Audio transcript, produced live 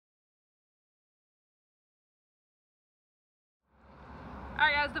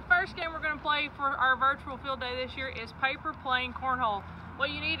Alright guys, the first game we're going to play for our virtual field day this year is paper plane cornhole. What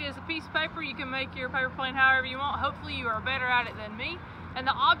you need is a piece of paper. You can make your paper plane however you want. Hopefully you are better at it than me. And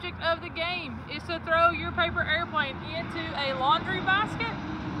the object of the game is to throw your paper airplane into a laundry basket.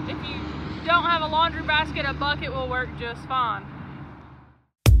 If you don't have a laundry basket, a bucket will work just fine.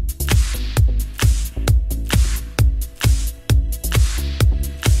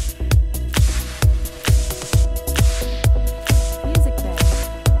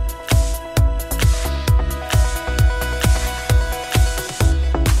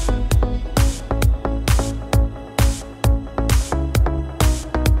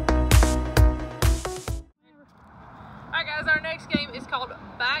 Our next game is called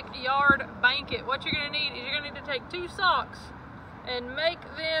Backyard Banquet. What you're going to need is you're going to need to take 2 socks and make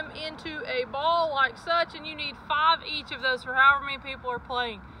them into a ball like such, and you need 5 each of those for however many people are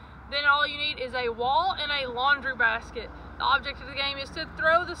playing. Then all you need is a wall and a laundry basket. The object of the game is to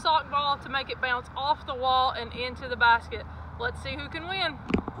throw the sock ball to make it bounce off the wall and into the basket. Let's see who can win.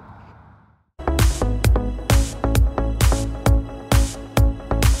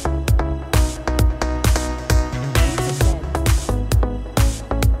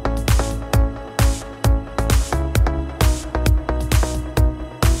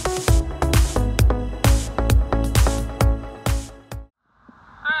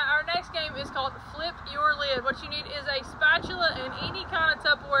 What you need is a spatula and any kind of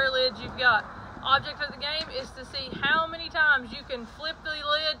Tupperware lid you've got. Object of the game is to see how many times you can flip the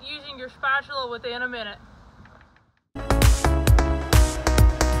lid using your spatula within a minute.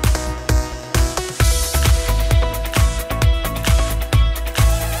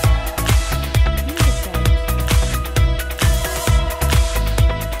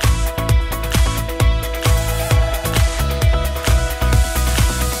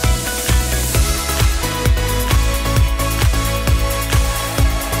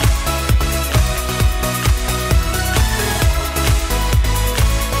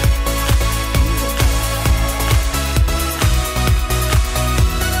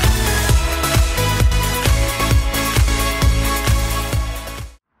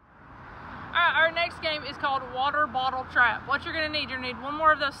 Game is called water bottle trap. What you're going to need one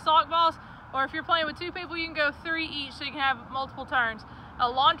more of those sock balls, or if you're playing with 2 people you can go 3 each so you can have multiple turns. A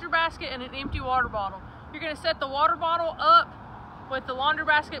laundry basket and an empty water bottle. You're going to set the water bottle up with the laundry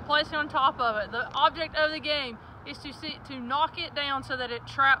basket placed on top of it. The object of the game is to knock it down so that it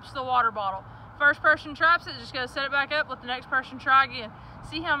traps the water bottle. First person traps it, just got to set it back up, let the next person try again.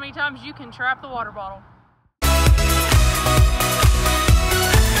 See how many times you can trap the water bottle.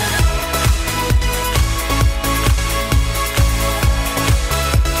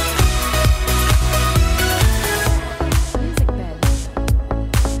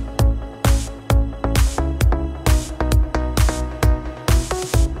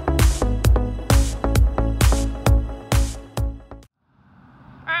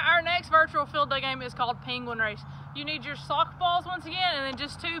 Virtual field day game is called Penguin Race. You need your sock balls once again, and then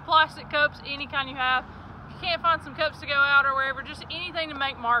just 2 plastic cups, any kind you have. If you can't find some cups to go out or wherever, just anything to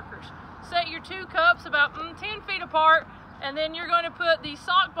make markers. Set your 2 cups about 10 feet apart, and then you're going to put the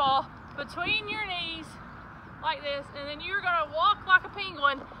sock ball between your knees like this, and then you're going to walk like a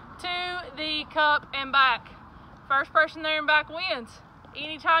penguin to the cup and back. First person there and back wins.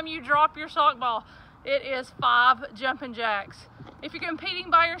 Anytime you drop your sock ball, it is 5 jumping jacks. If you're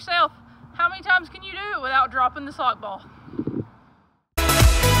competing by yourself, how many times can you do it without dropping the sock ball?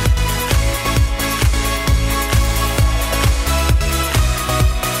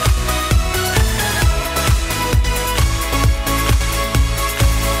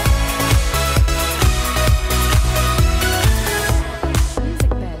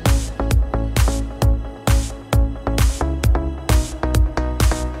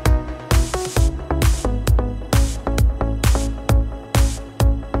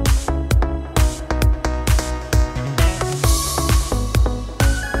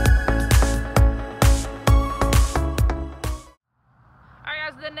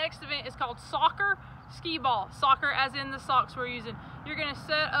 The next event is called soccer skee ball. Soccer as in the socks we're using. You're going to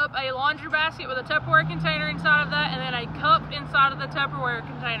set up a laundry basket with a Tupperware container inside of that, and then a cup inside of the Tupperware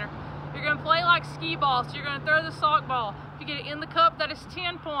container. You're going to play like skee ball, so you're going to throw the sock ball. If you get it in the cup, that is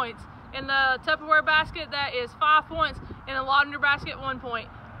 10 points. In the Tupperware basket, that is 5 points. In the laundry basket, 1 point.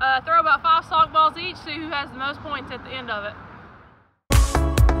 Throw about 5 sock balls each, see who has the most points at the end of it.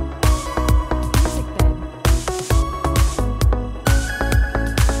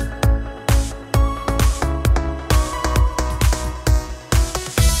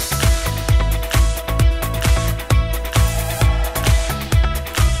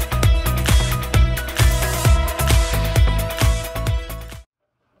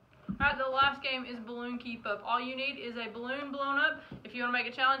 keep up. All you need is a balloon blown up. If you want to make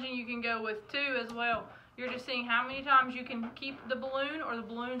it challenging, you can go with 2 as well. You're just seeing how many times you can keep the balloon or the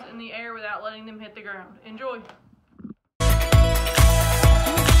balloons in the air without letting them hit the ground. Enjoy.